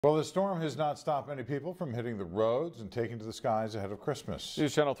Well, the storm has not stopped many people from hitting the roads and taking to the skies ahead of Christmas.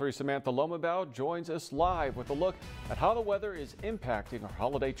 News Channel 3 Samantha Lomabow joins us live with a look at how the weather is impacting our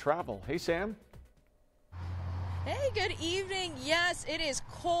holiday travel. Hey, Sam. Hey, good evening. Yes, it is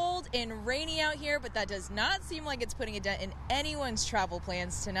cold and rainy out here, but that does not seem like it's putting a dent in anyone's travel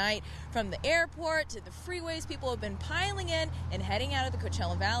plans tonight. From the airport to the freeways, people have been piling in and heading out of the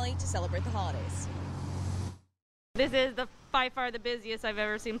Coachella Valley to celebrate the holidays. This is by far the busiest I've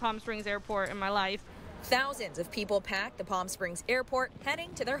ever seen Palm Springs Airport in my life. Thousands of people packed the Palm Springs Airport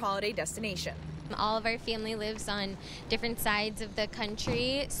heading to their holiday destination. All of our family lives on different sides of the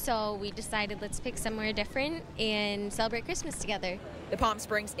country, so we decided let's pick somewhere different and celebrate Christmas together. The Palm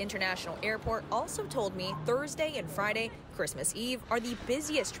Springs International Airport also told me Thursday and Friday, Christmas Eve, are the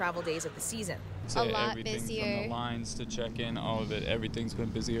busiest travel days of the season. A lot busier. From the lines to check in, all of it, everything's been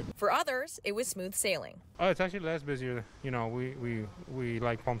busier. For others, it was smooth sailing. Oh, it's actually less busier. You know, we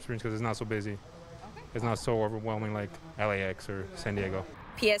like Palm Springs because it's not so busy. It's not so overwhelming like LAX or San Diego.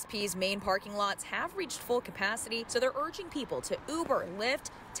 PSP's main parking lots have reached full capacity, so they're urging people to Uber, Lyft,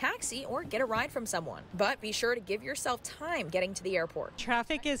 taxi, or get a ride from someone. But be sure to give yourself time getting to the airport.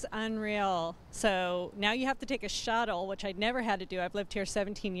 Traffic is unreal. So now you have to take a shuttle, which I'd never had to do. I've lived here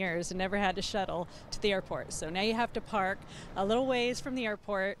 17 years and never had to shuttle to the airport. So now you have to park a little ways from the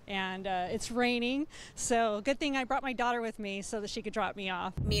airport, and it's raining. So good thing I brought my daughter with me so that she could drop me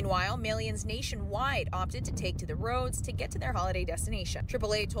off. Meanwhile, millions nationwide opted to take to the roads to get to their holiday destination.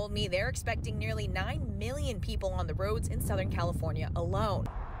 AAA told me they're expecting nearly 9 million people on the roads in Southern California alone.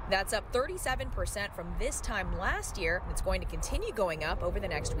 That's up 37% from this time last year, and it's going to continue going up over the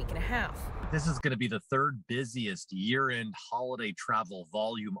next week and a half. This is going to be the third busiest year-end holiday travel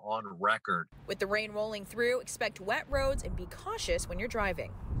volume on record. With the rain rolling through, expect wet roads and be cautious when you're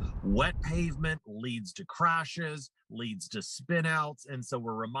driving. Wet pavement leads to crashes, leads to spinouts, and so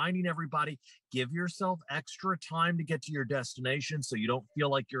we're reminding everybody, give yourself extra time to get to your destination so you don't feel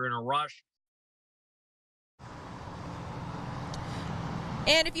like you're in a rush.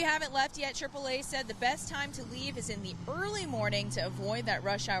 And if you haven't left yet, AAA said the best time to leave is in the early morning to avoid that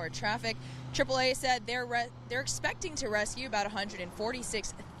rush hour traffic. AAA said they're expecting to rescue about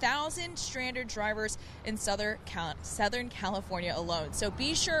 146,000 stranded drivers in Southern California alone. So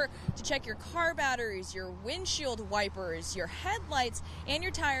be sure to check your car batteries, your windshield wipers, your headlights, and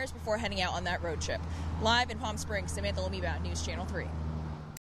your tires before heading out on that road trip. Live in Palm Springs, Samantha Lomabow, News Channel 3.